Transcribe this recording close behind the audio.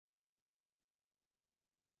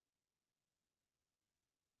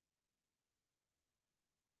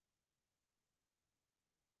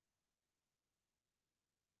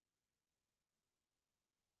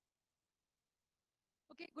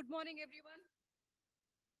Okay, good morning, everyone.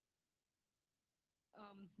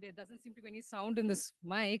 There doesn't seem to be any sound in this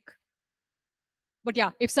mic. But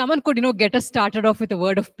yeah, if someone could, get us started off with a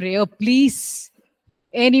word of prayer, please.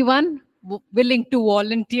 Anyone willing to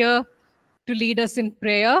volunteer to lead us in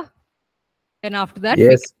prayer? And after that, we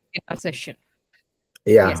Yes. can begin our session.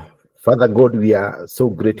 Yeah. Yes. Father God, we are so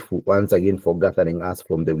grateful once again for gathering us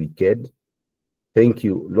from the wicked. Thank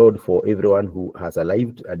you, Lord, for everyone who has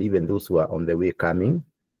arrived and even those who are on the way coming.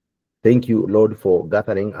 Thank you, Lord, for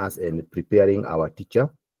gathering us and preparing our teacher.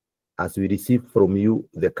 As we receive from you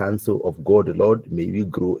the counsel of God, Lord, may we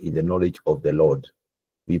grow in the knowledge of the Lord.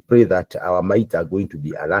 We pray that our minds are going to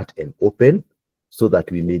be alert and open so that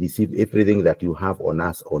we may receive everything that you have on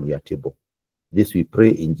us on your table. This we pray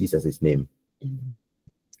in Jesus' name.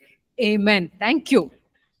 Amen. Thank you.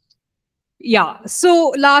 Yeah.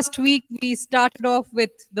 So last week we started off with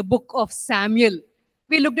the book of Samuel.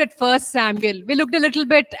 We looked at First Samuel. We looked a little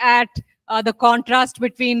bit at the contrast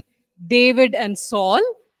between David and Saul.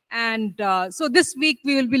 And so this week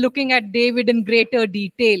we will be looking at David in greater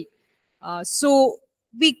detail. So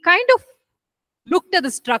we kind of looked at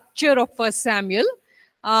the structure of First Samuel.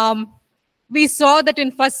 We saw that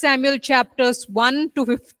in First Samuel chapters 1 to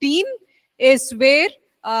 15 is where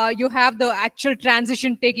you have the actual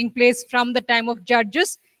transition taking place from the time of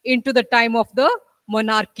judges into the time of the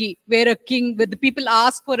monarchy, where a king, where the people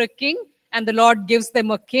ask for a king and the Lord gives them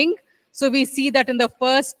a king. So we see that in the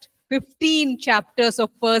first 15 chapters of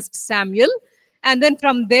First Samuel. And then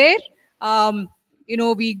from there,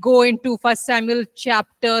 we go into First Samuel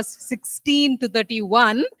chapters 16 to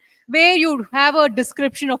 31, where you have a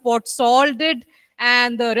description of what Saul did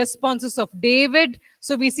and the responses of David.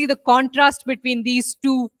 So we see the contrast between these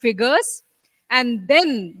two figures. And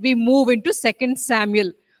then we move into 2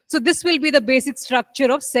 Samuel. So this will be the basic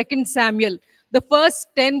structure of 2 Samuel. The first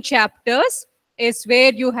 10 chapters is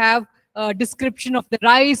where you have a description of the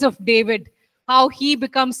rise of David, how he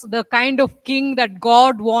becomes the kind of king that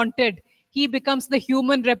God wanted. He becomes the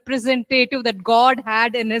human representative that God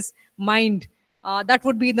had in his mind. That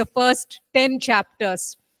would be in the first 10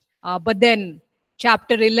 chapters. But then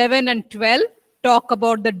chapter 11 and 12 talk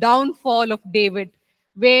about the downfall of David,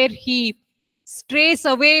 where he strays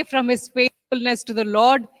away from his faithfulness to the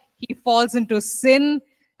Lord. He falls into sin.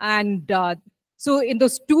 And so in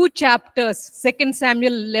those two chapters, 2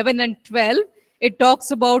 Samuel 11 and 12, it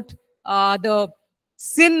talks about the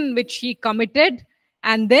sin which he committed.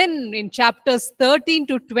 And then in chapters 13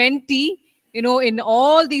 to 20, in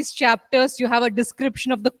all these chapters, you have a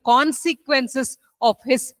description of the consequences of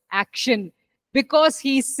his action. Because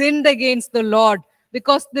he sinned against the Lord,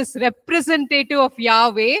 because this representative of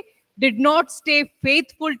Yahweh did not stay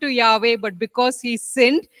faithful to Yahweh, but because he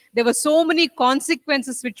sinned, there were so many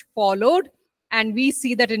consequences which followed. And we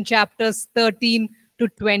see that in chapters 13 to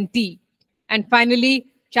 20. And finally,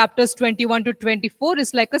 chapters 21 to 24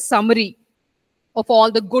 is like a summary of all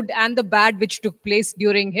the good and the bad which took place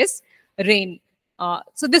during his reign.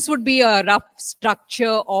 So this would be a rough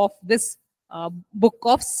structure of this book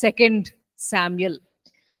of 2 Samuel.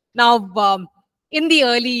 Now, in the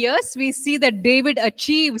early years, we see that David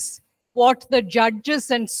achieves what the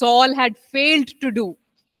judges and Saul had failed to do.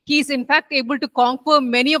 He is in fact able to conquer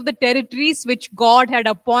many of the territories which God had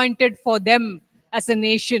appointed for them as a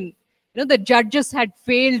nation. The judges had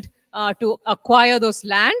failed to acquire those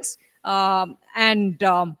lands, and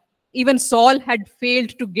even Saul had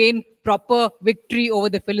failed to gain proper victory over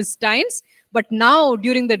the Philistines. But now,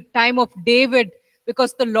 during the time of David,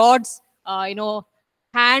 because the Lord's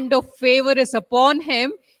hand of favor is upon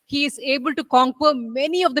him, he is able to conquer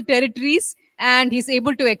many of the territories, and he's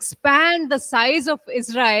able to expand the size of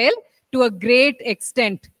Israel to a great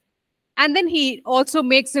extent. And then he also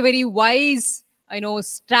makes a very wise,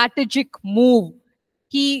 strategic move.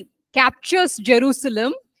 He captures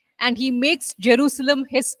Jerusalem and he makes Jerusalem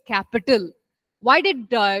his capital. Why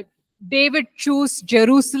did David choose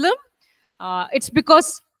Jerusalem? It's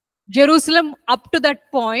because Jerusalem up to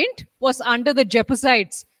that point was under the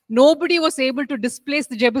Jebusites. Nobody was able to displace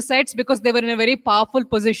the Jebusites because they were in a very powerful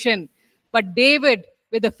position. But David,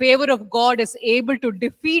 with the favor of God, is able to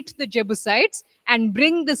defeat the Jebusites and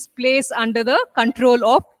bring this place under the control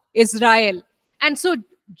of Israel. And so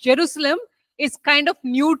Jerusalem is kind of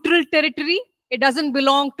neutral territory. It doesn't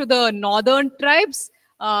belong to the northern tribes,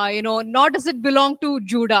 nor does it belong to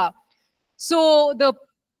Judah. So the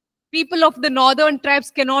people of the northern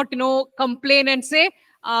tribes cannot, complain and say,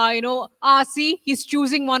 see, he's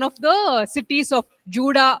choosing one of the cities of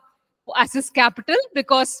Judah as his capital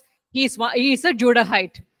because he's a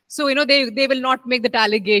Judahite. So, they will not make that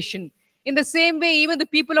allegation. In the same way, even the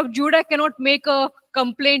people of Judah cannot make a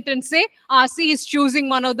complaint and say, see, he's choosing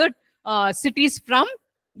one of the cities from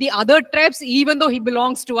the other tribes, even though he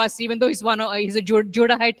belongs to us, even though he's he's a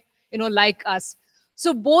Judahite, like us.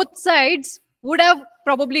 So both sides would have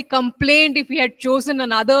probably complained if he had chosen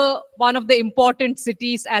another one of the important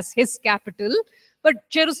cities as his capital. But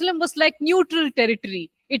Jerusalem was like neutral territory.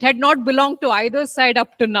 It had not belonged to either side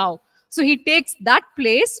up to now. So he takes that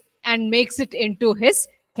place and makes it into his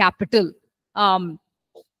capital.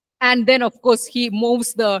 And then, of course, he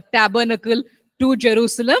moves the tabernacle to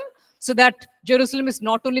Jerusalem, so that Jerusalem is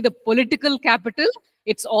not only the political capital,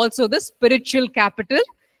 it's also the spiritual capital.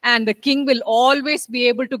 And the king will always be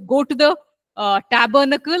able to go to the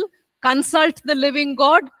tabernacle, consult the living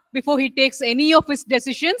God before he takes any of his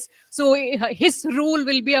decisions. So his rule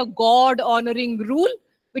will be a God-honoring rule,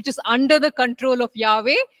 which is under the control of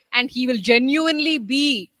Yahweh, and he will genuinely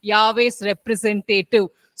be Yahweh's representative.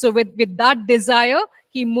 So with that desire,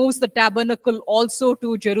 he moves the tabernacle also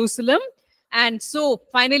to Jerusalem. And so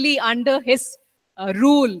finally, under his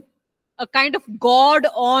rule, a kind of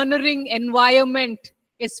God-honoring environment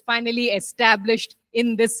is finally established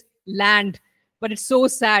in this land. But it's so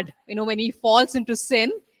sad, when he falls into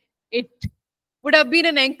sin, it would have been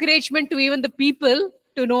an encouragement to even the people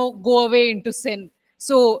to go away into sin.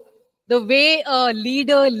 So the way a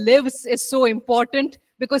leader lives is so important,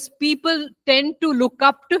 because people tend to look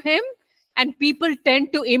up to him and people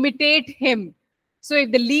tend to imitate him. So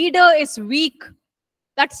if the leader is weak,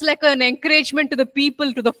 that's like an encouragement to the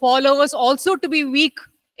people, to the followers, also to be weak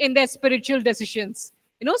in their spiritual decisions.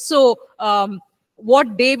 So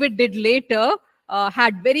what David did later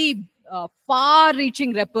had very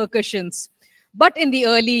far-reaching repercussions. But in the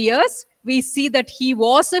early years, we see that he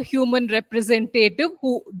was a human representative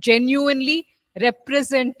who genuinely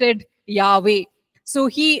represented Yahweh. So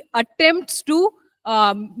he attempts to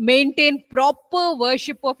maintain proper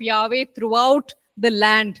worship of Yahweh throughout the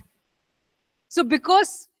land. So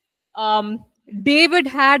because David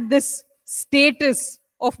had this status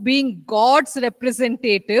of being God's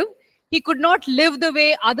representative, he could not live the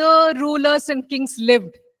way other rulers and kings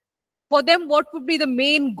lived. For them, what would be the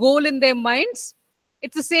main goal in their minds?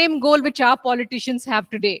 It's the same goal which our politicians have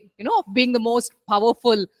today, of being the most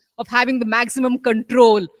powerful, of having the maximum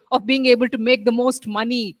control, of being able to make the most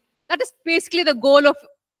money. That is basically the goal of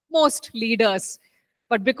most leaders.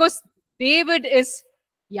 But because David is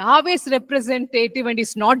Yahweh's representative and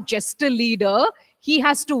is not just a leader, he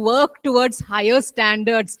has to work towards higher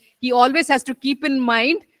standards. He always has to keep in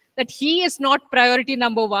mind that he is not priority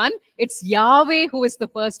number one. It's Yahweh who is the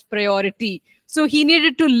first priority. So he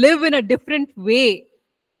needed to live in a different way.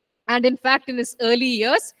 And in fact, in his early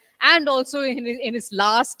years and also in his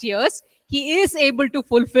last years, he is able to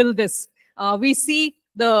fulfill this. We see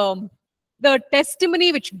the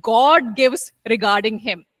testimony which God gives regarding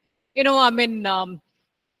him.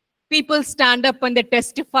 People stand up and they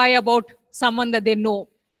testify about someone that they know.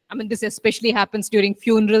 This especially happens during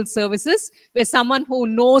funeral services, where someone who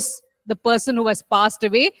knows the person who has passed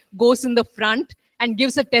away goes in the front and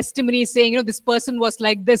gives a testimony saying, this person was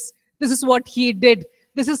like this. This is what he did.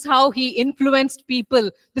 This is how he influenced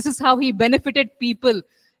people. This is how he benefited people.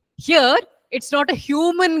 Here, it's not a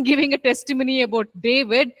human giving a testimony about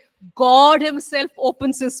David. God himself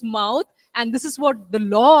opens his mouth, and this is what the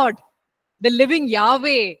Lord, the living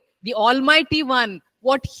Yahweh, the Almighty One,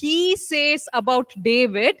 what he says about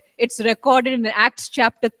David. It's recorded in Acts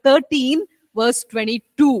chapter 13, verse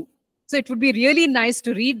 22. So it would be really nice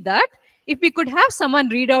to read that. If we could have someone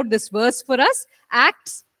read out this verse for us,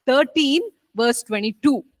 Acts 13, verse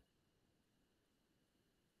 22.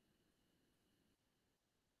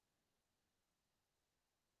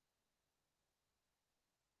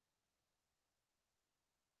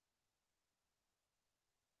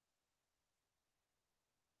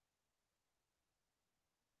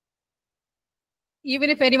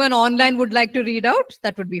 Even if anyone online would like to read out,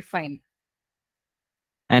 that would be fine.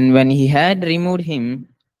 And when he had removed him,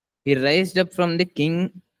 he raised up from the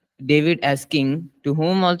king David as king, to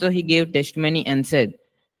whom also he gave testimony and said,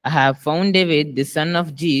 I have found David, the son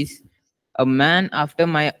of Jesse, a man after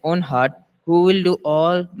my own heart, who will do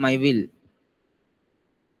all my will.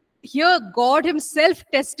 Here, God himself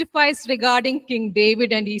testifies regarding King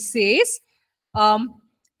David, and he says,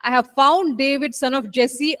 I have found David, son of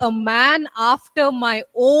Jesse, a man after my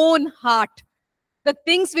own heart. The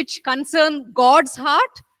things which concern God's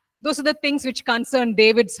heart, those are the things which concern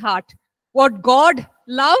David's heart. What God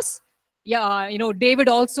loves, David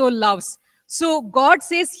also loves. So God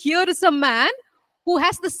says, here is a man who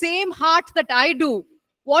has the same heart that I do.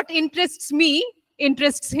 What interests me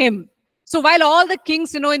interests him. So while all the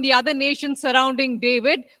kings, in the other nations surrounding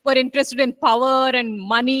David were interested in power and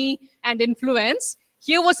money and influence,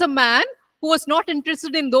 Here was a man who was not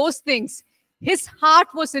interested in those things. His heart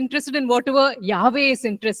was interested in whatever Yahweh is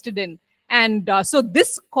interested in. And so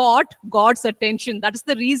this caught God's attention. That is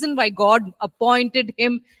the reason why God appointed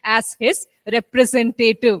him as his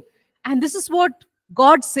representative. And this is what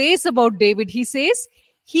God says about David. He says,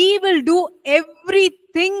 he will do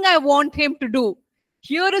everything I want him to do.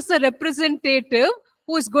 Here is a representative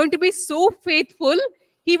who is going to be so faithful.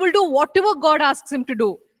 He will do whatever God asks him to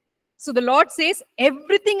do. So the Lord says,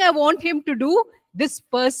 everything I want him to do, this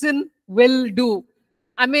person will do.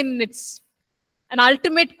 I mean, it's an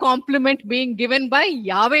ultimate compliment being given by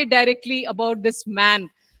Yahweh directly about this man.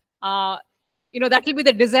 That will be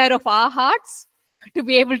the desire of our hearts, to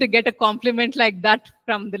be able to get a compliment like that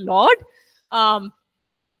from the Lord.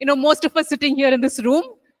 Most of us sitting here in this room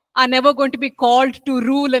are never going to be called to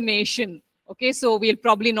rule a nation. Okay, so we'll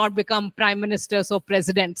probably not become prime ministers or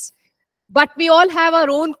presidents. But we all have our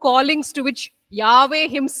own callings to which Yahweh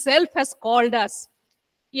himself has called us.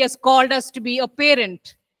 He has called us to be a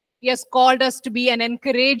parent. He has called us to be an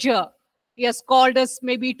encourager. He has called us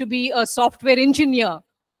maybe to be a software engineer.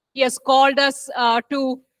 He has called us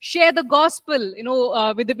to share the gospel,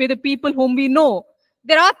 with the people whom we know.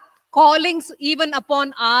 There are callings even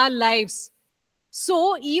upon our lives.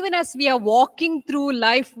 So even as we are walking through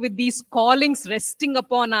life with these callings resting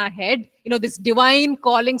upon our head, this divine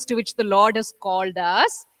callings to which the Lord has called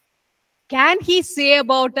us, can he say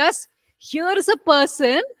about us, here is a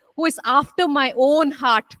person who is after my own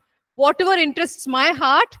heart. Whatever interests my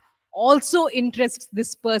heart also interests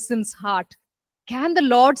this person's heart. Can the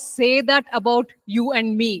Lord say that about you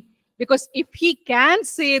and me? Because if he can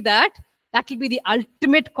say that, that will be the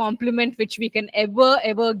ultimate compliment which we can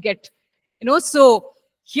ever get. So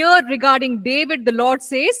here regarding David, the Lord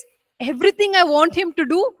says, everything I want him to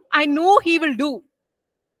do, I know he will do.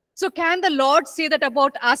 So can the Lord say that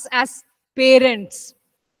about us as parents?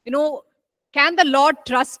 Can the Lord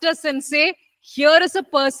trust us and say, here is a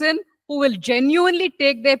person who will genuinely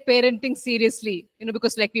take their parenting seriously?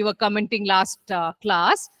 Because like we were commenting last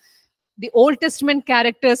class, the Old Testament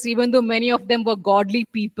characters, even though many of them were godly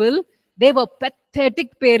people, they were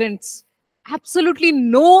pathetic parents. Absolutely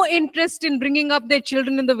no interest in bringing up their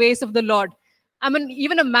children in the ways of the Lord. I mean,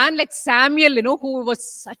 even a man like Samuel, who was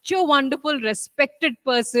such a wonderful, respected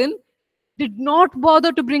person, did not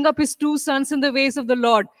bother to bring up his two sons in the ways of the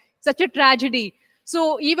Lord. Such a tragedy.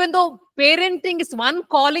 So even though parenting is one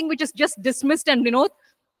calling which is just dismissed and,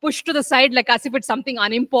 pushed to the side like as if it's something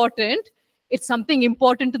unimportant, it's something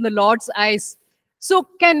important in the Lord's eyes. So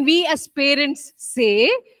can we as parents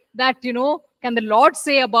say that, can the Lord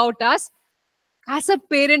say about us, as a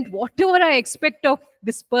parent, whatever I expect of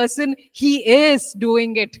this person, he is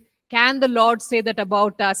doing it. Can the Lord say that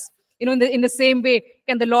about us? In the same way,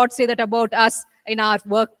 can the Lord say that about us in our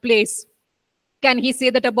workplace? Can he say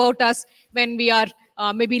that about us when we are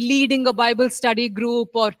maybe leading a Bible study group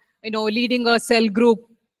or, leading a cell group?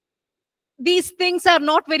 These things are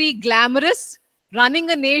not very glamorous. Running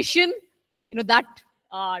a nation, that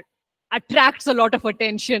attracts a lot of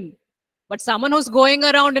attention. But someone who's going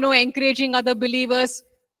around, encouraging other believers,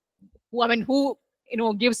 who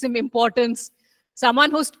gives him importance.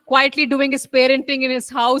 Someone who's quietly doing his parenting in his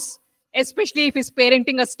house, especially if he's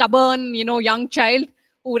parenting a stubborn, young child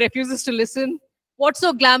who refuses to listen. What's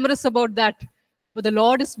so glamorous about that? But the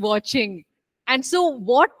Lord is watching. And so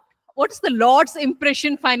what is the Lord's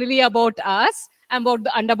impression finally about us and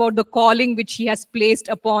about the calling which he has placed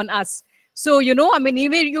upon us? So, you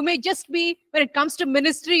may just be, when it comes to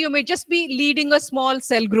ministry, you may just be leading a small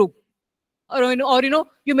cell group. Or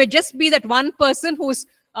you may just be that one person who's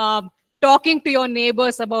talking to your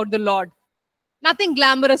neighbors about the Lord. Nothing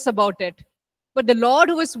glamorous about it. But the Lord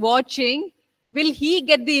who is watching, will he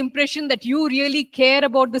get the impression that you really care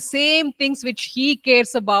about the same things which he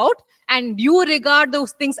cares about, and you regard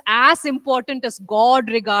those things as important as God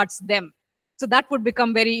regards them? So that would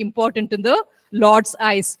become very important in the Lord's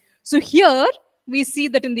eyes. So here we see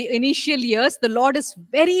that in the initial years, the Lord is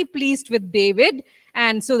very pleased with David.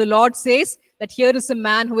 And so the Lord says that here is a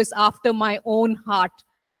man who is after my own heart.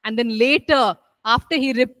 And then later, after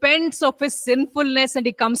he repents of his sinfulness and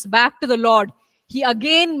he comes back to the Lord, he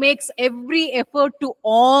again makes every effort to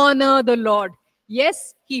honor the Lord.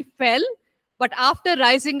 Yes, he fell, but after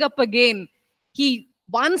rising up again, he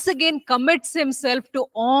once again commits himself to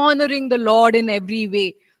honoring the Lord in every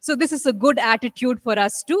way. So this is a good attitude for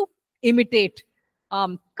us to imitate.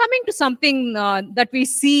 Coming to something that we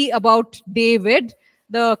see about David,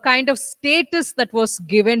 the kind of status that was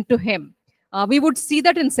given to him. We would see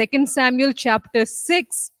that in 2 Samuel chapter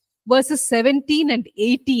 6, verses 17 and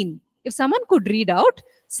 18. If someone could read out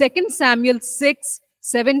 2 Samuel 6,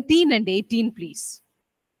 17 and 18, please.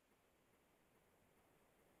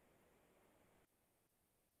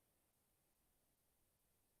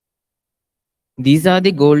 These are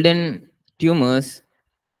the golden tumors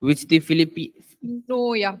which the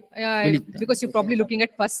No, yeah, because you're probably looking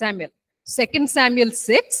at 1 Samuel. 2 Samuel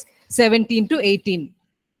 6, 17 to 18.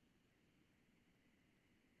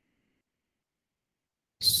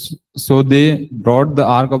 So they brought the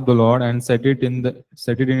ark of the Lord and set it in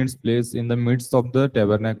its place in the midst of the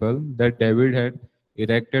tabernacle that David had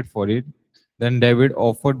erected for it. Then David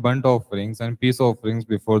offered burnt offerings and peace offerings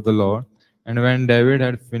before the Lord. And when David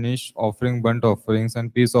had finished offering burnt offerings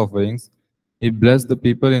and peace offerings, he blessed the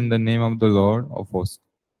people in the name of the Lord of hosts.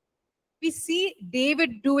 We see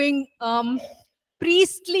David doing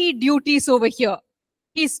priestly duties over here.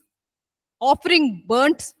 He's offering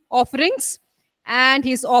burnt offerings and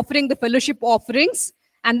he's offering the fellowship offerings.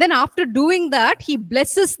 And then after doing that, he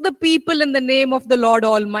blesses the people in the name of the Lord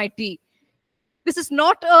Almighty. This is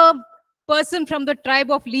not a person from the tribe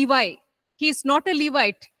of Levi. He's not a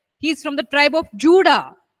Levite. He's from the tribe of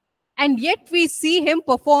Judah. And yet we see him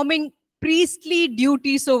performing priestly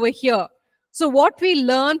duties over here. So what we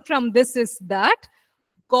learn from this is that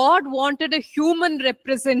God wanted a human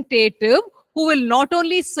representative who will not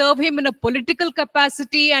only serve him in a political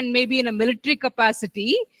capacity and maybe in a military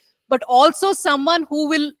capacity, but also someone who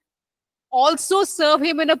will also serve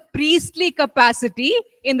him in a priestly capacity,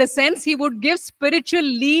 in the sense he would give spiritual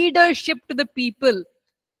leadership to the people.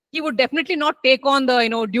 He would definitely not take on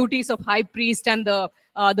the duties of high priest and the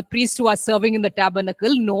priests who are serving in the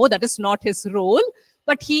tabernacle. No, that is not his role.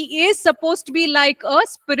 But he is supposed to be like a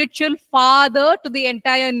spiritual father to the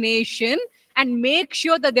entire nation and make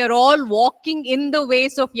sure that they're all walking in the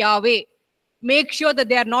ways of Yahweh. Make sure that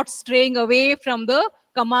they are not straying away from the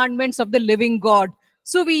commandments of the living God.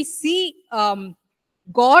 So we see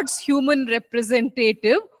God's human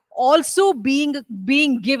representative also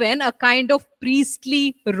being given a kind of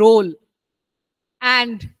priestly role.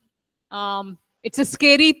 And it's a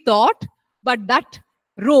scary thought, but that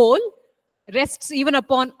role rests even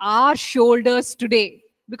upon our shoulders today,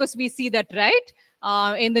 because we see that,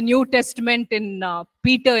 right? In the New Testament, in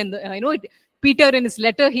Peter, Peter in his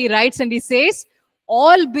letter, he writes and he says,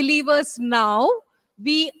 all believers now,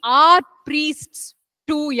 we are priests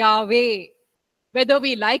to Yahweh. Whether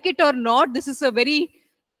we like it or not, this is a very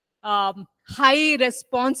high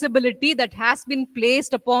responsibility that has been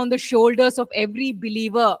placed upon the shoulders of every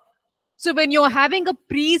believer. So when you're having a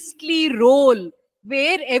priestly role,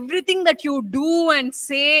 where everything that you do and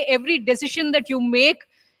say, every decision that you make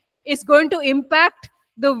is going to impact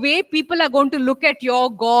the way people are going to look at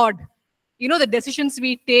your God. The decisions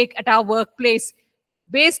we take at our workplace,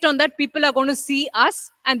 based on that, people are going to see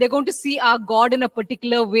us and they're going to see our God in a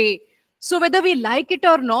particular way. So whether we like it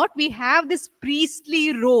or not, we have this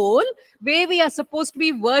priestly role where we are supposed to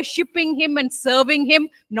be worshiping him and serving him,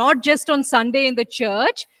 not just on Sunday in the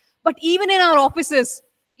church, but even in our offices,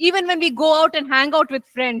 even when we go out and hang out with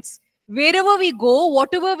friends. Wherever we go,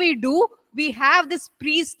 whatever we do, we have this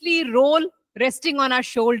priestly role resting on our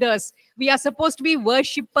shoulders. We are supposed to be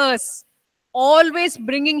worshippers, always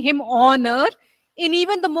bringing him honor in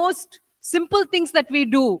even the most simple things that we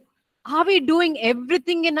do. Are we doing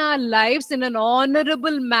everything in our lives in an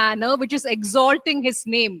honorable manner, which is exalting his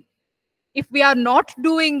name? If we are not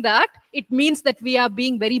doing that, it means that we are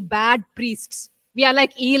being very bad priests. We are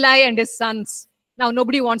like Eli and his sons. Now,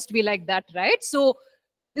 nobody wants to be like that, right? So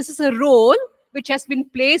this is a role which has been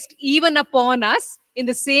placed even upon us in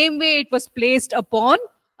the same way it was placed upon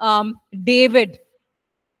David.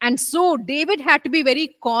 And so David had to be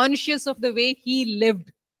very conscious of the way he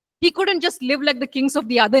lived. He couldn't just live like the kings of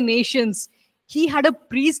the other nations. He had a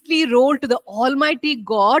priestly role to the Almighty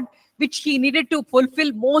God, which he needed to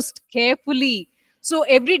fulfill most carefully. So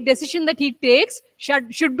every decision that he takes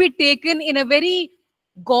should be taken in a very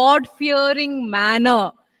God-fearing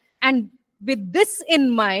manner. And with this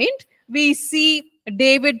in mind, we see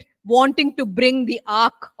David wanting to bring the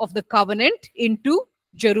Ark of the Covenant into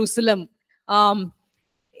Jerusalem.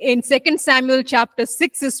 In 2 Samuel chapter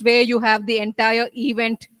 6 is where you have the entire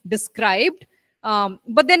event described.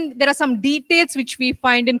 But then there are some details which we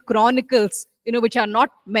find in Chronicles, which are not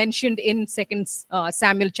mentioned in 2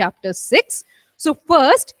 Samuel chapter 6. So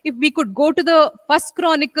first, if we could go to the First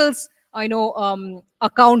Chronicles,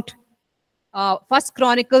 account, First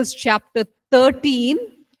Chronicles chapter 13,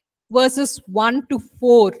 verses 1 to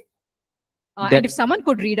 4. And if someone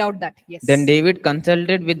could read out that, yes. Then David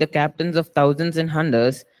consulted with the captains of thousands and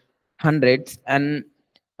hundreds, and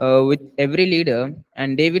with every leader.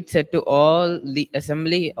 And David said to all the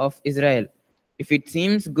assembly of Israel, if it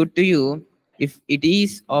seems good to you, if it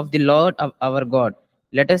is of the Lord of our God,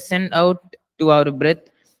 let us send out to our breath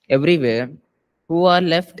everywhere who are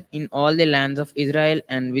left in all the lands of Israel,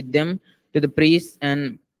 and with them to the priests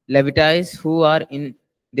and Levites who are in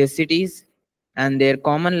their cities and their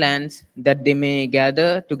common lands, that they may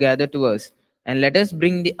gather together to us. And let us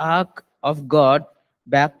bring the ark of God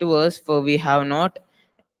back to us, for we have not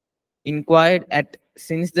inquired at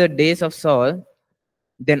since the days of Saul.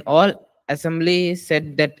 Then all assembly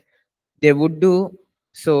said that they would do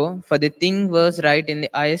so, for the thing was right in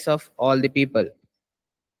the eyes of all the people.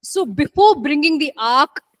 So before bringing the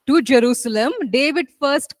ark to Jerusalem, David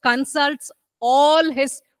first consults all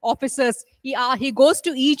his officers. He goes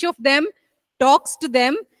to each of them, talks to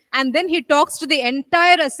them, and then he talks to the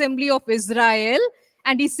entire assembly of Israel.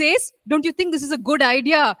 And he says, don't you think this is a good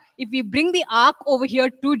idea? If we bring the ark over here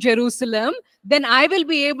to Jerusalem, then I will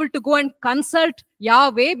be able to go and consult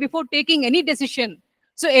Yahweh before taking any decision.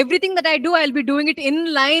 So everything that I do, I'll be doing it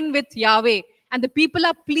in line with Yahweh. And the people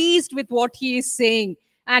are pleased with what he is saying.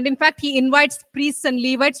 And in fact, he invites priests and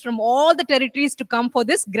Levites from all the territories to come for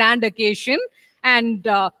this grand occasion. And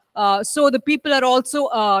so the people are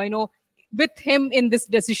also, with him in this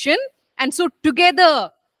decision. And so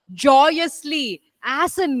together, joyously,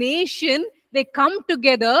 as a nation, they come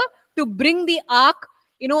together to bring the ark,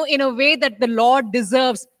 in a way that the Lord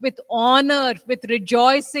deserves, with honor, with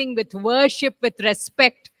rejoicing, with worship, with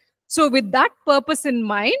respect. So with that purpose in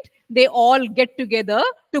mind, they all get together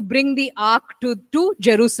to bring the ark to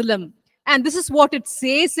Jerusalem. And this is what it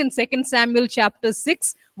says in 2 Samuel chapter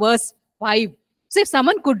 6, verse 5. So if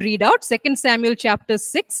someone could read out 2 Samuel chapter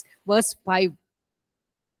 6, verse 5.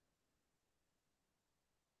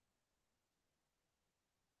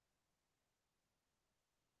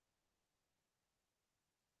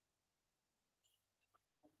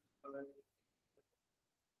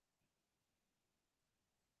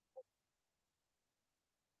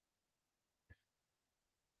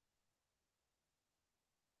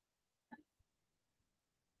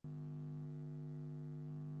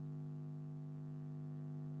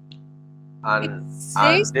 And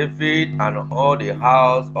David and all the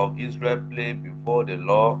house of Israel played before the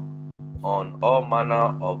Lord on all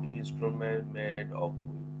manner of instruments made of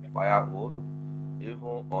firewood,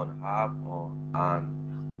 even on harp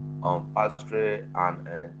and on pastry and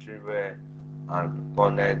entryway and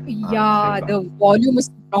cornet and Yeah, cymbal. the volume is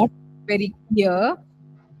not very clear.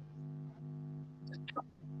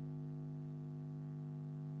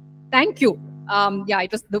 Thank you.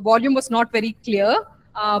 The volume was not very clear,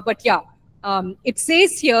 but yeah, it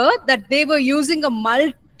says here that they were using a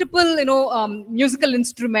multiple, musical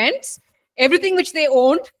instruments, everything which they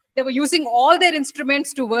owned. They were using all their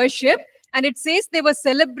instruments to worship, and it says they were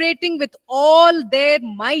celebrating with all their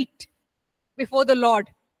might before the Lord.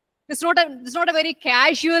 It's not a very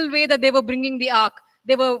casual way that they were bringing the ark.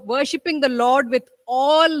 They were worshiping the Lord with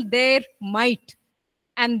all their might.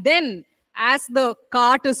 And then, as the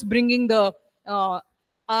cart is bringing the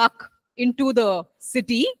ark into the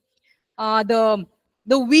city, the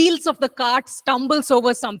wheels of the cart stumbles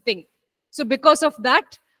over something. So because of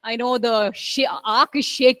that, I know the ark is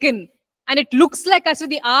shaken, and it looks like as if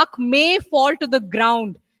the ark may fall to the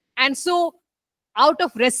ground. And so, out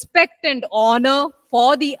of respect and honor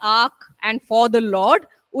for the ark and for the Lord,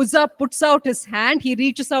 Uzzah puts out his hand. He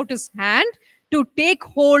reaches out his hand to take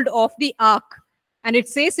hold of the ark. And it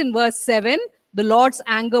says in verse 7, the Lord's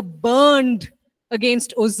anger burned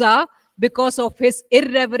against Uzzah because of his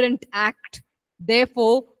irreverent act.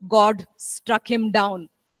 Therefore, God struck him down.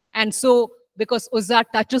 And so, because Uzzah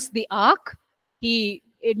touches the ark,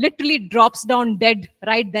 it literally drops down dead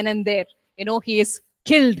right then and there. He is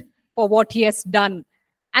killed for what he has done.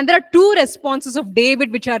 And there are two responses of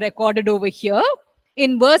David which are recorded over here.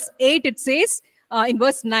 In verse 8, it says, in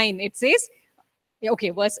verse 9, it says,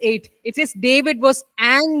 verse 8, it says, David was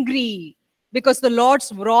angry because the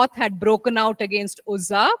Lord's wrath had broken out against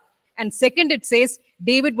Uzzah. And second, it says,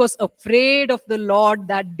 David was afraid of the Lord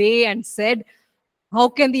that day and said, how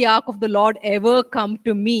can the ark of the Lord ever come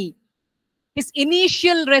to me? His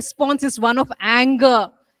initial response is one of anger.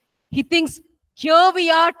 He thinks, here we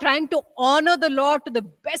are trying to honor the Lord to the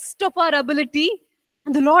best of our ability.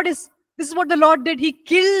 And this is what the Lord did. He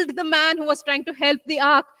killed the man who was trying to help the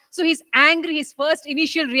ark. So he's angry. His first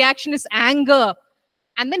initial reaction is anger.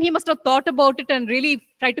 And then he must have thought about it and really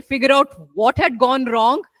tried to figure out what had gone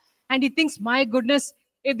wrong. And he thinks, my goodness,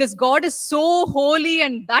 if this God is so holy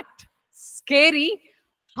and that scary,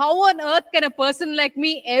 how on earth can a person like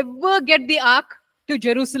me ever get the ark to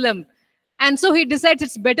Jerusalem? And so he decides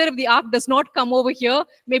it's better if the ark does not come over here.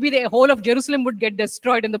 Maybe the whole of Jerusalem would get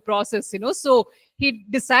destroyed in the process, So he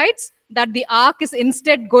decides that the ark is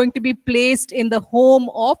instead going to be placed in the home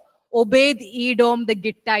of Obed-Edom the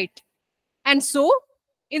Gittite. And so,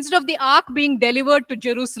 instead of the ark being delivered to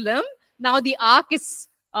Jerusalem, now the ark is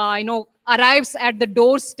arrives at the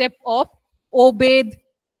doorstep of Obed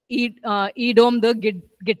Edom the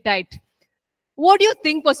Gittite. What do you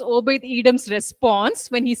think was Obed Edom's response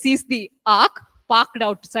when he sees the ark parked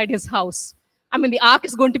outside his house? I mean, the ark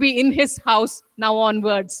is going to be in his house now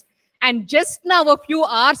onwards. And just now, a few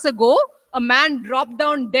hours ago, a man dropped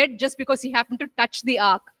down dead just because he happened to touch the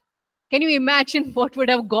ark. Can you imagine what would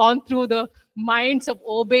have gone through the minds of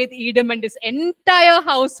Obed Edom and his entire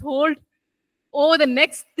household over the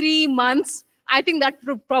next 3 months? I think that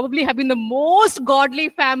would probably have been the most godly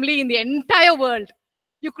family in the entire world.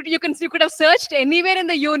 You could have searched anywhere in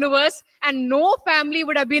the universe, and no family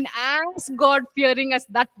would have been as God-fearing as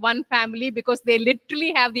that one family, because they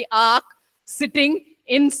literally have the ark sitting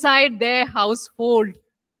inside their household.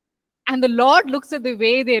 And the Lord looks at the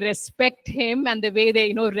way they respect him and the way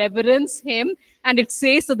they, reverence him. And it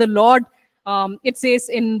says that the Lord, it says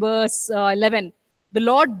in verse 11, the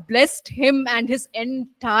Lord blessed him and his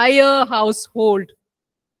entire household.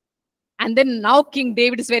 And then now King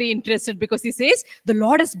David is very interested, because he says, the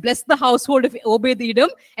Lord has blessed the household of Obed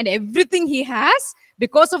Edom and everything he has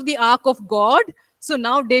because of the ark of God. So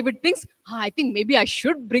now David thinks, I think maybe I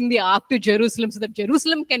should bring the ark to Jerusalem so that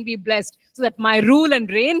Jerusalem can be blessed, so that my rule and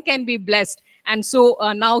reign can be blessed. And so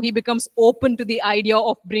now he becomes open to the idea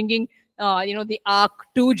of bringing, the ark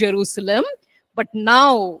to Jerusalem. But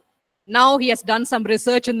now he has done some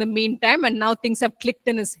research in the meantime, and now things have clicked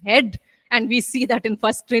in his head. And we see that in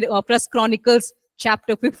First Chronicles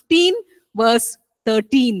chapter 15, verse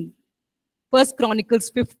 13. First Chronicles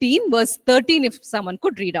 15, verse 13, if someone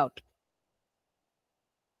could read out.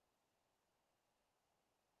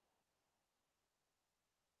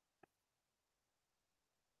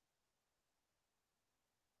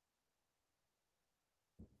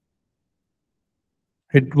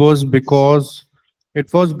 It was because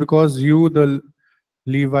you, the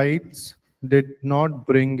Levites, did not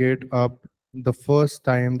bring it up the first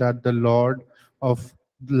time that the Lord our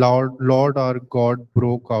God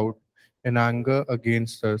broke out in anger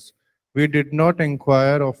against us. We did not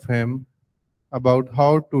inquire of him about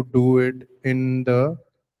how to do it in the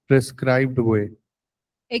prescribed way.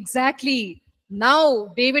 Exactly.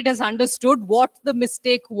 Now David has understood what the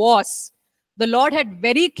mistake was. The Lord had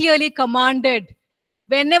very clearly commanded,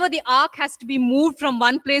 whenever the ark has to be moved from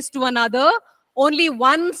one place to another, only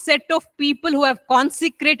one set of people who have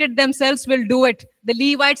consecrated themselves will do it. The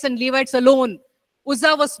Levites and Levites alone.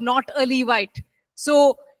 Uzzah was not a Levite.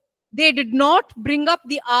 So they did not bring up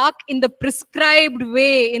the ark in the prescribed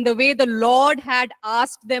way, in the way the Lord had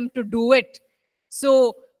asked them to do it.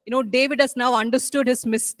 So, David has now understood his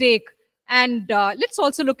mistake. And let's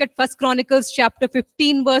also look at First Chronicles chapter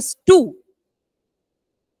 15, verse 2.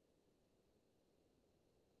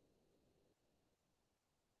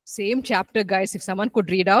 Same chapter, guys, if someone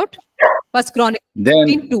could read out. First Chronicles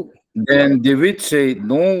 15, 2. Then David said,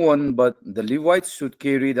 no one but the Levites should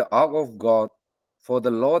carry the ark of God, for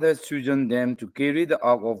the Lord has chosen them to carry the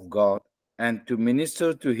ark of God and to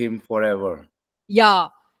minister to him forever. Yeah.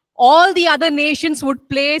 All the other nations would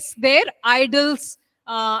place their idols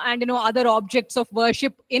and other objects of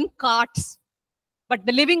worship in carts. But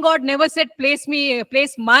the living God never said, place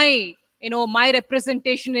my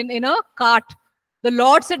representation in a cart. The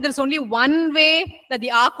Lord said there's only one way that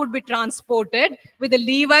the ark would be transported, with the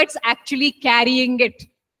Levites actually carrying it.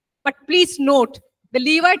 But please note, the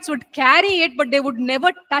Levites would carry it, but they would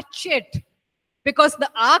never touch it, because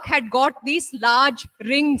the ark had got these large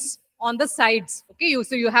rings on the sides. Okay,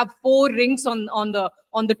 so you have 4 rings on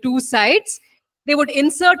the 2 sides. They would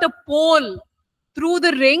insert a pole through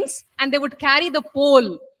the rings, and they would carry the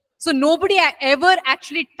pole. So nobody ever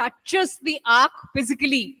actually touches the ark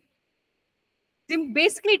physically.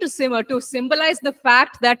 Basically to symbolize the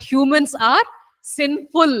fact that humans are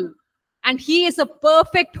sinful, and he is a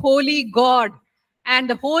perfect, holy God. And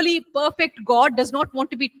the holy, perfect God does not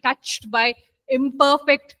want to be touched by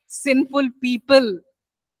imperfect, sinful people.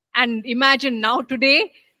 And imagine now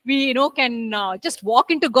today, we can just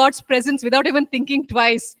walk into God's presence without even thinking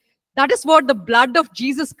twice. That is what the blood of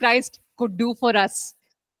Jesus Christ could do for us.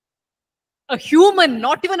 A human,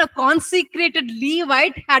 not even a consecrated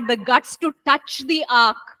Levite, had the guts to touch the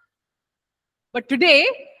ark. But today,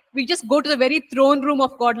 we just go to the very throne room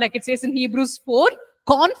of God, like it says in Hebrews 4,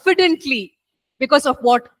 confidently, because of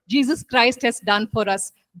what Jesus Christ has done for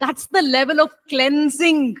us. That's the level of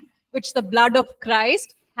cleansing which the blood of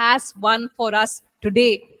Christ has won for us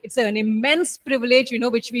today. It's an immense privilege,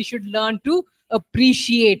 which we should learn to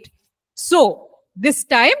appreciate. So, this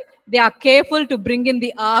time, they are careful to bring in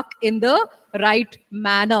the ark in the right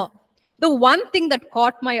manner. The one thing that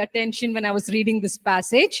caught my attention when I was reading this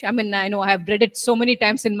passage, I know I have read it so many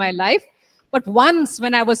times in my life, But once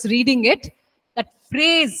when I was reading it, that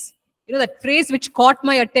phrase, that phrase which caught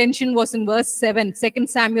my attention was in verse 7, 2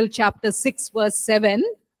 Samuel chapter 6, verse 7,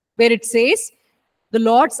 where it says, the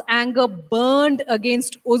Lord's anger burned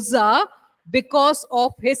against Uzzah because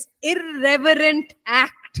of his irreverent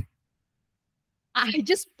act. I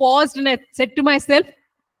just paused and I said to myself,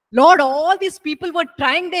 Lord, all these people were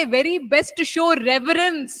trying their very best to show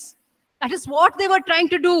reverence. That is what they were trying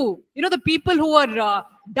to do. The people who were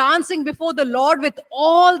dancing before the Lord with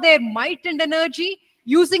all their might and energy,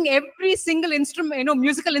 using every single instrument,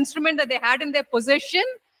 musical instrument that they had in their possession.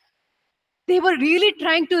 They were really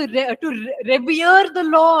trying to revere the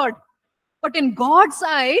Lord. But in God's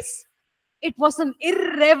eyes, it was an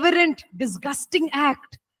irreverent, disgusting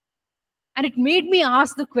act. And it made me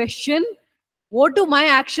ask the question, what do my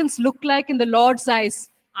actions look like in the Lord's eyes?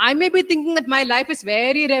 I may be thinking that my life is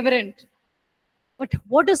very reverent. But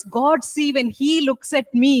what does God see when he looks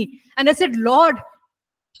at me? And I said, Lord,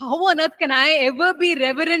 how on earth can I ever be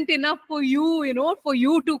reverent enough for you, for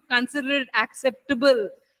you to consider it acceptable?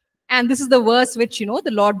 And this is the verse which, the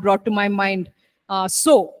Lord brought to my mind.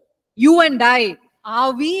 So, you and I,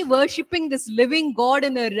 are we worshipping this living God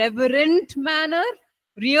in a reverent manner?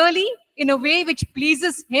 Really? In a way which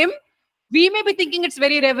pleases him? We may be thinking it's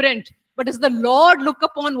very reverent, but does the Lord look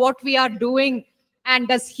upon what we are doing? And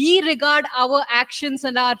does he regard our actions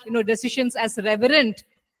and our, decisions as reverent?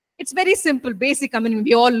 It's very simple, basic. I mean,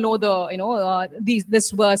 we all know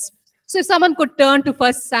this verse. So if someone could turn to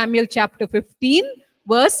 1 Samuel chapter 15,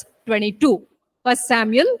 verse 22. 1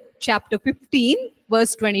 Samuel chapter 15,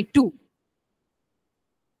 verse 22.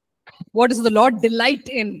 What does the Lord delight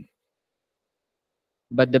in?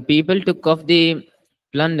 But the people took off the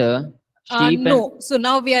plunder, sheep no. So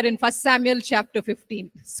now we are in 1 Samuel chapter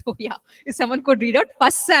 15. So yeah, if someone could read out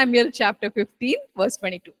 1 Samuel chapter 15, verse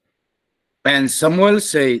 22. And Samuel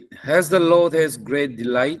said, as the Lord has great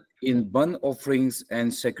delight in burnt offerings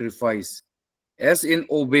and sacrifice, as in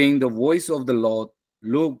obeying the voice of the Lord.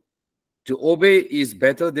 Look, to obey is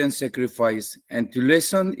better than sacrifice, and to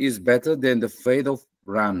listen is better than the fat of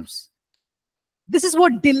rams. This is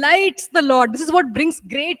what delights the Lord. This is what brings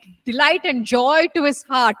great delight and joy to his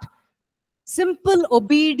heart. Simple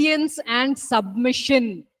obedience and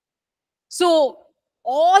submission. So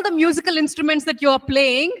all the musical instruments that you are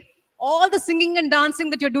playing, all the singing and dancing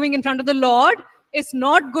that you're doing in front of the Lord is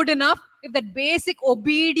not good enough if that basic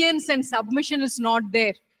obedience and submission is not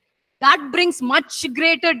there. That brings much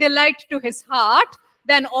greater delight to his heart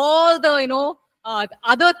than all the,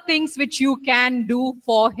 other things which you can do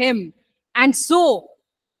for him. And so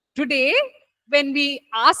today, when we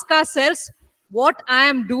ask ourselves, what I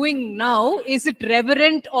am doing now, is it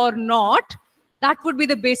reverent or not? That would be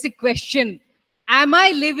the basic question. Am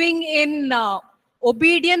I living in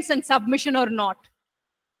obedience and submission or not?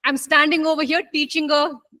 I'm standing over here teaching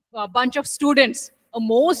a bunch of students, a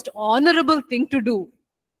most honorable thing to do.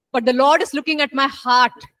 But the Lord is looking at my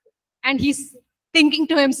heart and he's thinking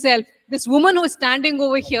to himself, this woman who is standing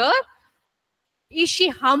over here, is she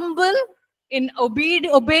humble in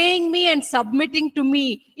obeying me and submitting to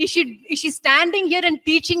me? Is she standing here and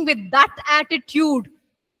teaching with that attitude?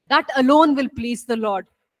 That alone will please the Lord.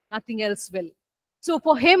 Nothing else will. So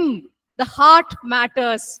for him, the heart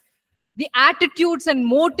matters. The attitudes and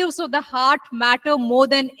motives of the heart matter more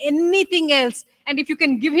than anything else. And if you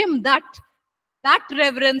can give him that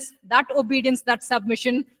reverence, that obedience, that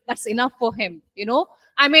submission, that's enough for him.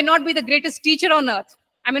 I may not be the greatest teacher on earth.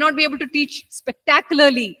 I may not be able to teach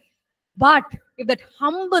spectacularly. But if that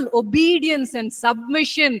humble obedience and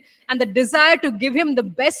submission and the desire to give him the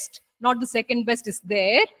best, not the second best, is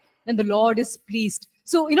there, then the Lord is pleased.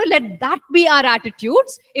 So, let that be our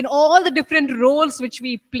attitudes in all the different roles which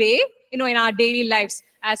we play, in our daily lives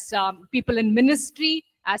as people in ministry,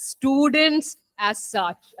 as students, as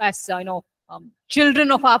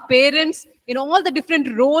children of our parents, in all the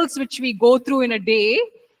different roles which we go through in a day.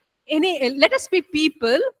 Let us be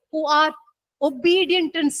people who are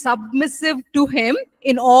obedient and submissive to him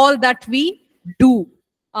in all that we do.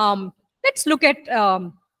 Let's look at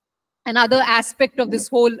another aspect of this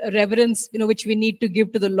whole reverence, which we need to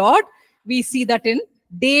give to the Lord. We see that in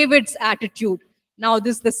David's attitude. Now,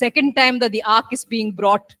 this is the second time that the ark is being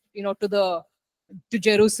brought, to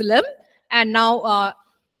Jerusalem. And now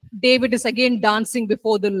David is again dancing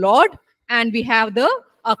before the Lord. And we have the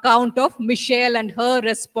account of Michal and her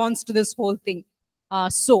response to this whole thing.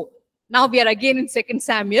 So now we are again in 2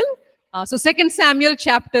 Samuel. So 2 Samuel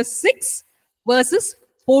chapter 6, verses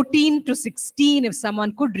 14 to 16, if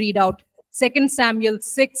someone could read out. 2 Samuel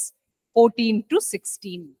 6, 14 to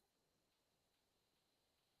 16.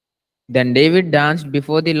 Then David danced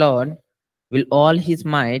before the Lord with all his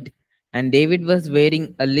might, and David was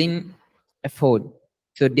wearing a linen ephod.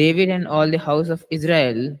 So David and all the house of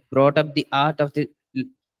Israel brought up the ark of the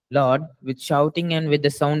Lord with shouting and with the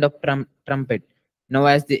sound of trumpet. Now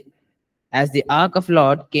as the ark of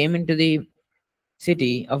Lord came into the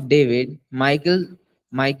city of David, Michael,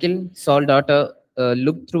 Saul's daughter,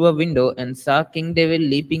 looked through a window and saw King David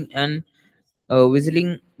leaping and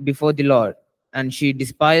whistling before the Lord, and she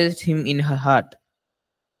despised him in her heart.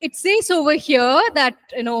 It says over here that,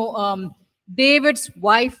 David's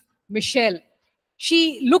wife, Michelle,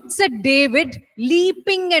 she looks at David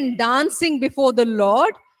leaping and dancing before the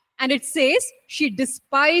Lord, and it says she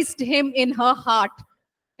despised him in her heart.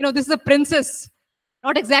 This is a princess,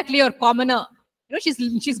 not exactly a commoner.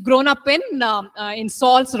 She's grown up in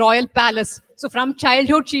Saul's royal palace. So from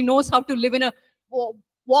childhood, she knows how to live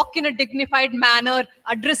walk in a dignified manner,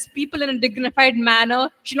 address people in a dignified manner.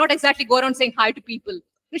 She not exactly go around saying hi to people.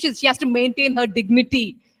 She has to maintain her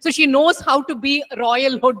dignity. So she knows how to be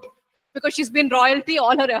royalhood because she's been royalty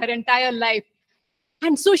all her entire life.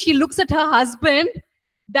 And so she looks at her husband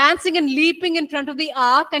dancing and leaping in front of the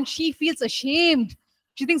ark, and she feels ashamed.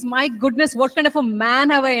 She thinks, my goodness, what kind of a man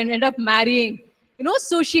have I ended up marrying?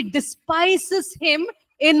 So she despises him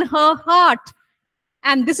in her heart.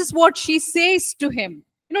 And this is what she says to him.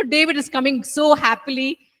 David is coming so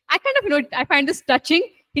happily. I I find this touching.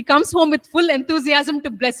 He comes home with full enthusiasm to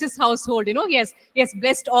bless his household. He has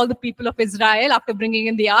blessed all the people of Israel after bringing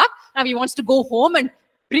in the ark. Now he wants to go home and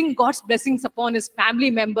bring God's blessings upon his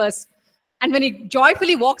family members. And when he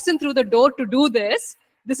joyfully walks in through the door to do this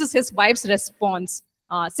is his wife's response.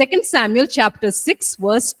 2 Samuel chapter 6,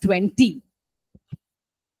 verse 20.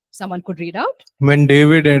 Someone could read out. When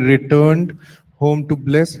David had returned home to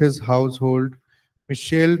bless his household,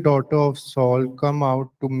 Michal, daughter of Saul, come out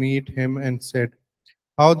to meet him and said,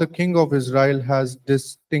 how the king of Israel has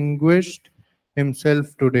distinguished himself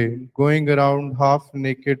today, going around half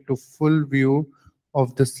naked to full view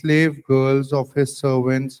of the slave girls of his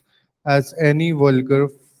servants, as any vulgar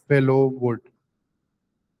fellow would.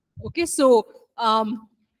 Okay, so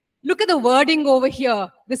look at the wording over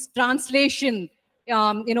here. This translation,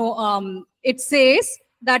 it says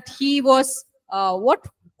that he was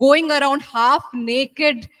going around half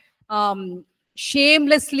naked,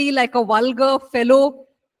 shamelessly like a vulgar fellow.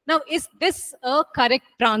 Now, is this a correct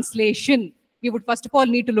translation? We would first of all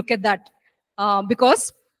need to look at that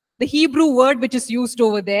because the Hebrew word which is used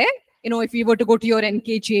over there, if we were to go to your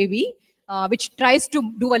NKJV, which tries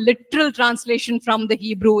to do a literal translation from the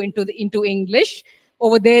Hebrew into English,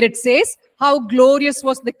 over there it says, how glorious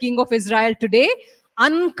was the king of Israel today,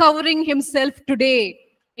 uncovering himself today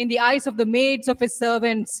in the eyes of the maids of his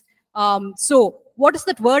servants. So what does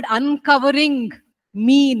that word uncovering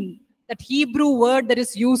mean? That Hebrew word that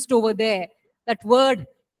is used over there, that word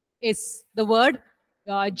is the word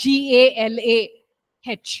G-A-L-A-H.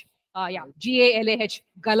 G-A-L-A-H,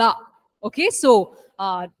 Gala. Okay, so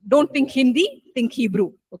don't think Hindi, think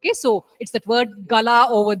Hebrew. Okay, so it's that word Gala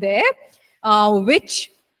over there,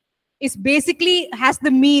 which is basically has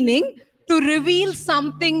the meaning to reveal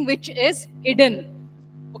something which is hidden.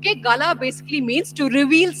 Okay, Gala basically means to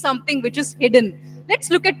reveal something which is hidden. Let's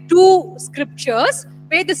look at two scriptures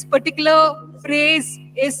where this particular phrase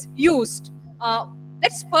is used.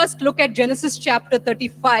 Let's first look at Genesis chapter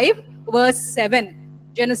 35, verse 7.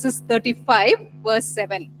 Genesis 35, verse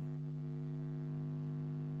 7.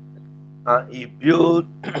 And he built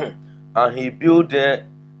there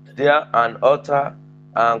an altar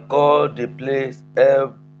and called the place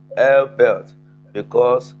El Belt,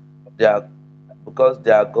 because their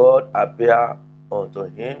God appeared unto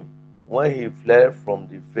him when he fled from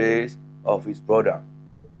the face of his brother.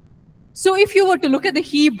 So if you were to look at the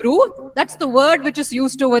Hebrew, that's the word which is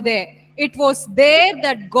used over there. It was there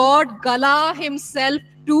that God gala himself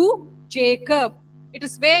to Jacob. It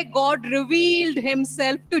is where God revealed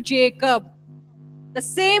himself to Jacob. The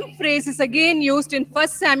same phrase is again used in 1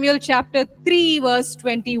 Samuel chapter 3, verse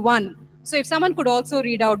 21. So if someone could also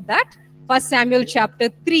read out that, 1 Samuel chapter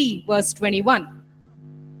 3, verse 21.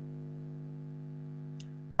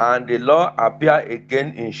 And the Lord appeared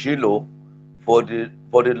again in Shiloh, for the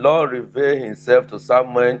Lord revealed himself to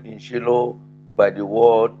Samuel in Shiloh by the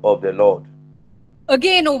word of the Lord.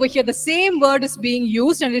 Again over here, the same word is being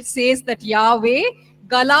used, and it says that Yahweh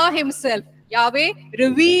gala himself. Yahweh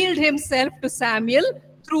revealed himself to Samuel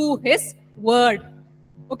through his word.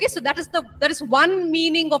 Okay, so that is one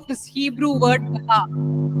meaning of this Hebrew word gala.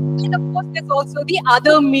 And of course, there's also the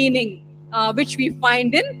other meaning, which we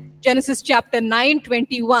find in Genesis chapter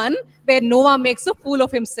 9:21, where Noah makes a fool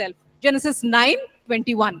of himself. Genesis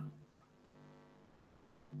 9:21.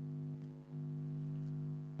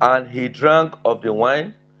 And he drank of the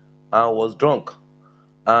wine and was drunk,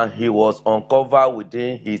 and he was uncovered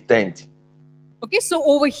within his tent. Okay, so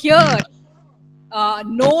over here,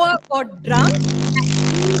 Noah got drunk.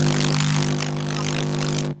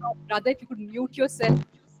 Brother, if you could mute yourself.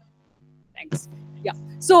 Thanks. Yeah.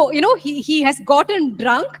 So, he has gotten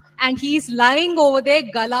drunk and he's lying over there,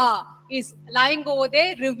 gala. He's lying over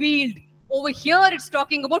there, revealed. Over here, it's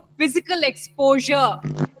talking about physical exposure.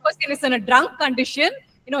 Because he is in a drunk condition,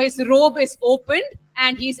 his robe is opened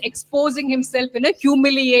and he's exposing himself in a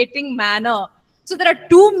humiliating manner. So there are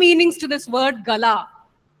two meanings to this word gala.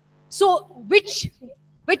 So which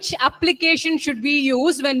application should we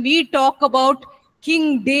use when we talk about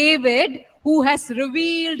King David, who has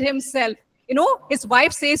revealed himself? His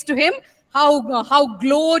wife says to him, how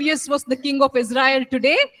glorious was the King of Israel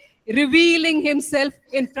today, revealing himself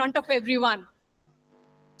in front of everyone.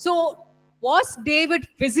 So was David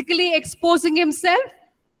physically exposing himself?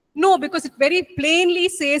 No, because it very plainly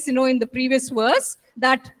says, in the previous verse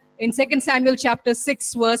that in 2 Samuel chapter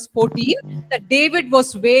 6, verse 14, that David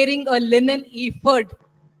was wearing a linen ephod.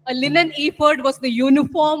 A linen ephod was the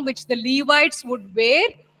uniform which the Levites would wear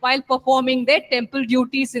while performing their temple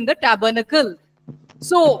duties in the tabernacle.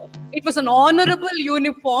 So it was an honorable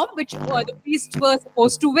uniform which the priests were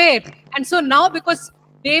supposed to wear. And so now, because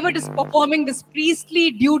David is performing this priestly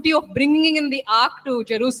duty of bringing in the ark to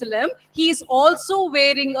Jerusalem, he is also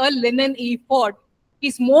wearing a linen ephod.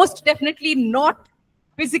 He's most definitely not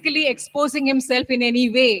physically exposing himself in any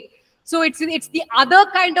way. So it's the other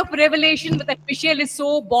kind of revelation that Michelle is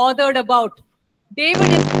so bothered about.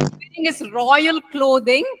 David is wearing his royal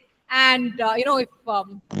clothing, and if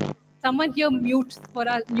someone here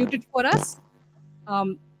muted for us,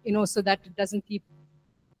 so that it doesn't keep.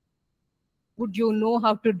 Would you know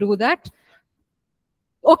how to do that?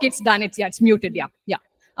 Okay, it's done. It's muted. Yeah.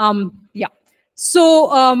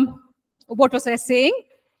 So what was I saying?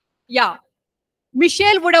 Yeah.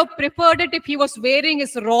 Michelle would have preferred it if he was wearing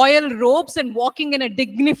his royal robes and walking in a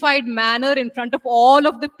dignified manner in front of all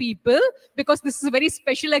of the people, because this is a very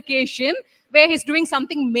special occasion where he's doing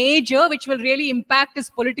something major which will really impact his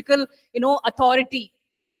political, authority.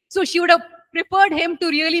 So she would have preferred him to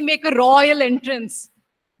really make a royal entrance.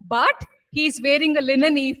 But he's wearing a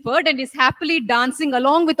linen ephod and is happily dancing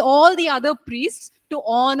along with all the other priests to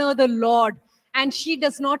honor the Lord. And she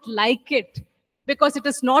does not like it, because it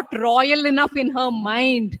is not royal enough in her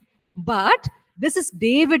mind. But this is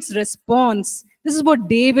David's response. This is what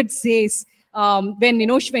David says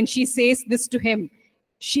when she says this to him.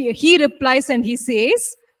 He replies and he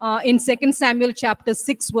says in 2 Samuel chapter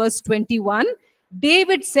 6, verse 21,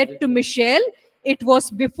 David said to Michelle, "It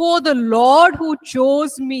was before the Lord who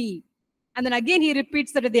chose me." And then again he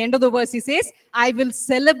repeats that at the end of the verse. He says, "I will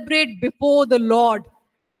celebrate before the Lord."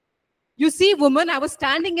 You see, woman, I was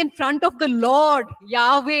standing in front of the Lord,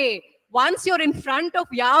 Yahweh. Once you're in front of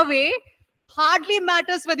Yahweh, hardly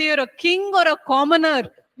matters whether you're a king or a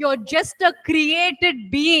commoner. You're just a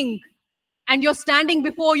created being. And you're standing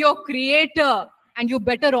before your creator, and you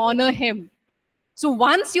better honor him. So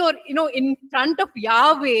once you're, in front of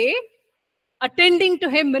Yahweh, attending to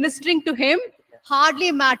him, ministering to him,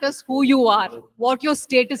 hardly matters who you are, what your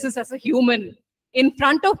status is as a human. In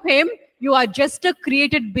front of him, you are just a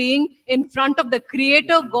created being in front of the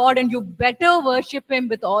Creator God, and you better worship him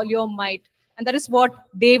with all your might. And that is what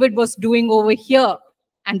David was doing over here.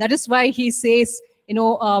 And that is why he says, in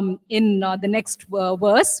the next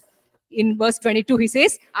verse, in verse 22, he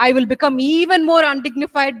says, "I will become even more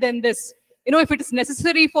undignified than this." If it is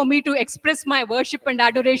necessary for me to express my worship and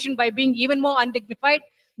adoration by being even more undignified,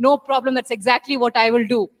 no problem. That's exactly what I will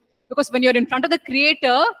do. Because when you're in front of the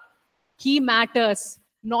Creator, he matters,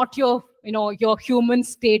 not your human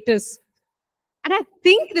status. And I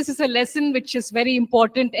think this is a lesson which is very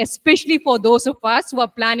important, especially for those of us who are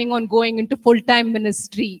planning on going into full-time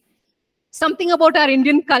ministry. Something about our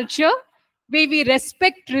Indian culture, where we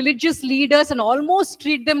respect religious leaders and almost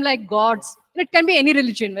treat them like gods. And it can be any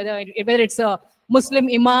religion, whether it's a Muslim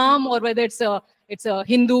imam or whether it's a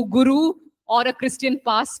Hindu guru or a Christian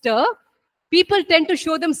pastor. People tend to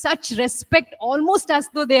show them such respect, almost as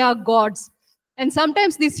though they are gods. And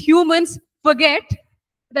sometimes these humans forget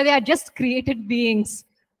that they are just created beings.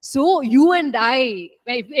 So you and I,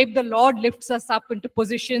 if the Lord lifts us up into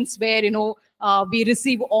positions where, we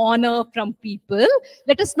receive honor from people,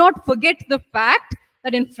 let us not forget the fact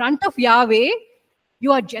that in front of Yahweh,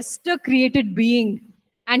 you are just a created being.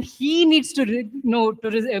 And he needs to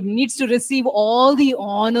receive all the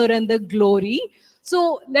honor and the glory.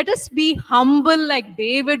 So let us be humble like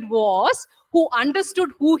David was, who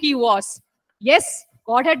understood who he was. Yes,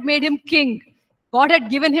 God had made him king. God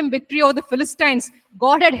had given him victory over the Philistines.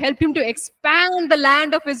 God had helped him to expand the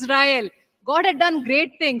land of Israel. God had done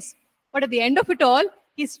great things. But at the end of it all,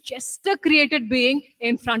 he's just a created being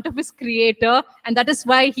in front of his creator. And that is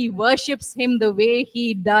why he worships him the way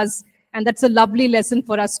he does. And that's a lovely lesson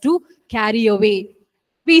for us to carry away.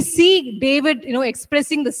 We see David,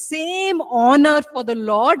 expressing the same honor for the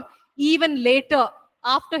Lord even later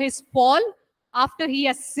after his fall, after he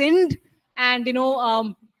has sinned, and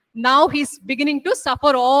now he's beginning to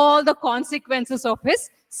suffer all the consequences of his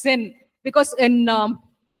sin. Because in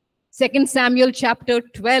 2 Samuel chapter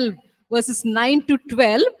 12, verses 9 to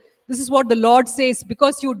 12, this is what the Lord says: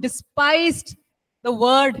 because you despised the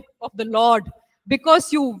word of the Lord,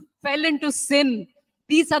 because you fell into sin,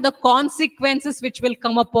 these are the consequences which will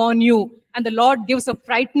come upon you. And the Lord gives a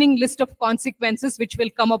frightening list of consequences which will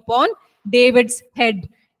come upon David's head.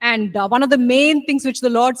 And one of the main things which the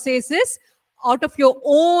Lord says is, out of your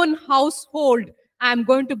own household, I am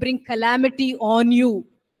going to bring calamity on you.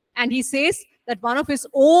 And he says that one of his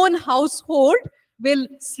own household will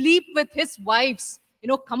sleep with his wives,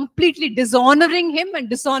 completely dishonoring him and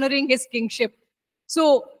dishonoring his kingship.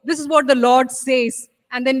 So this is what the Lord says.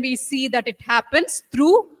 And then we see that it happens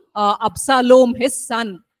through Absalom, his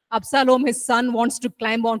son. Absalom, his son, wants to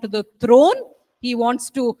climb onto the throne. He wants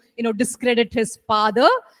to, discredit his father,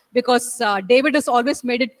 because David has always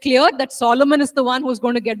made it clear that Solomon is the one who's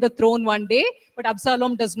going to get the throne one day. But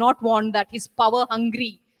Absalom does not want that. He's power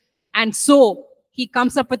hungry. And so he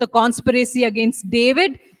comes up with a conspiracy against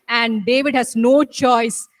David. And David has no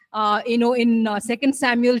choice. In 2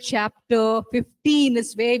 Samuel chapter 15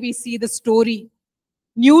 is where we see the story.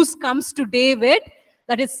 News comes to David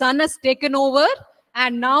that his son has taken over,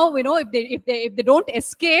 and now if they don't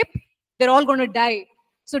escape, they're all going to die.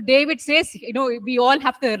 So David says, we all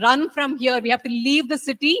have to run from here. We have to leave the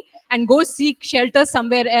city and go seek shelter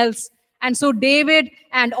somewhere else. And so David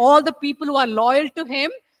and all the people who are loyal to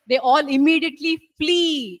him, they all immediately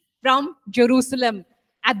flee from Jerusalem.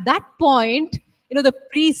 At that point, the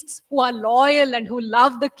priests who are loyal and who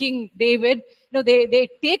love the king David, they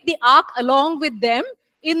take the ark along with them,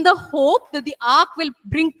 in the hope that the ark will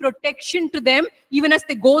bring protection to them even as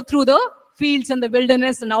they go through the fields and the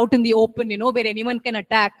wilderness and out in the open, where anyone can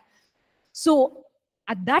attack. So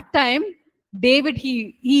at that time, David,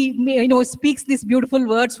 he speaks these beautiful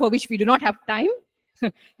words for which we do not have time.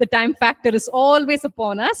 The time factor is always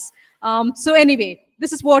upon us. So anyway,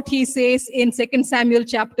 this is what he says in 2 Samuel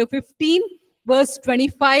chapter 15, verse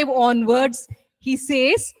 25 onwards. He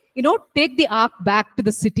says, take the ark back to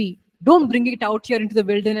the city. Don't bring it out here into the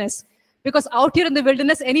wilderness, because out here in the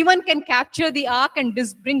wilderness, anyone can capture the ark and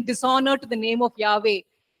bring dishonor to the name of Yahweh.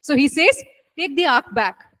 So he says, take the ark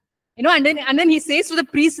back. And then he says to the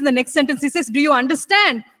priest in the next sentence, he says, do you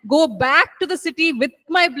understand? Go back to the city with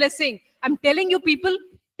my blessing. I'm telling you people,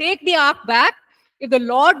 take the ark back. If the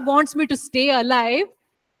Lord wants me to stay alive,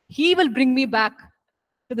 he will bring me back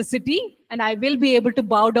to the city and I will be able to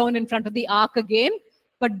bow down in front of the ark again.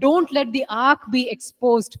 But don't let the ark be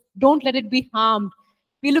exposed. Don't let it be harmed.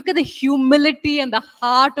 We look at the humility and the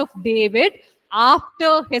heart of David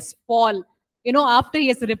after his fall. After he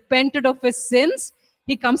has repented of his sins,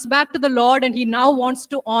 he comes back to the Lord and he now wants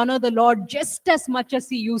to honor the Lord just as much as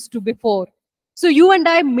he used to before. So you and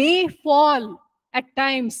I may fall at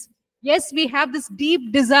times. Yes, we have this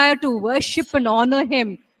deep desire to worship and honor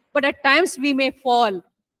him, but at times we may fall.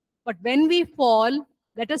 But when we fall,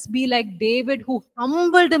 let us be like David, who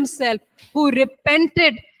humbled himself, who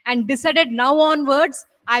repented and decided, now onwards,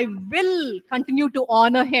 I will continue to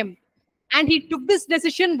honor him. And he took this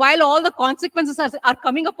decision while all the consequences are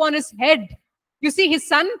coming upon his head. You see, his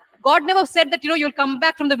son, God never said that, you'll come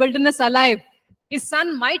back from the wilderness alive. His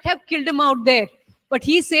son might have killed him out there. But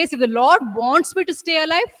he says, if the Lord wants me to stay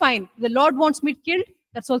alive, fine. If the Lord wants me killed,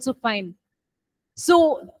 that's also fine.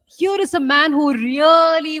 So here is a man who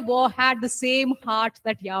really had the same heart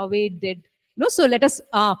that Yahweh did. So let us,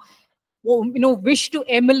 wish to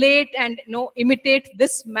emulate and imitate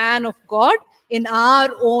this man of God in our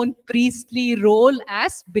own priestly role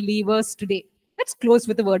as believers today. Let's close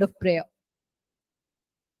with a word of prayer.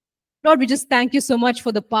 Lord, we just thank you so much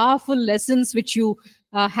for the powerful lessons which you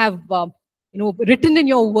have, written in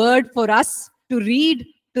your word for us to read,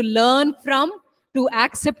 to learn from, to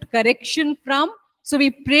accept correction from. So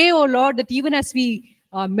we pray, oh Lord, that even as we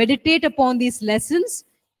meditate upon these lessons,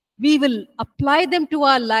 we will apply them to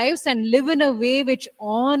our lives and live in a way which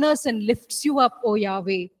honors and lifts you up, O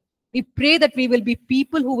Yahweh. We pray that we will be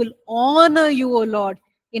people who will honor you, O Lord,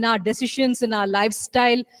 in our decisions, in our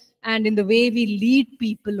lifestyle, and in the way we lead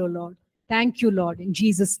people, O Lord. Thank you, Lord. In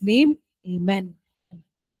Jesus' name, amen.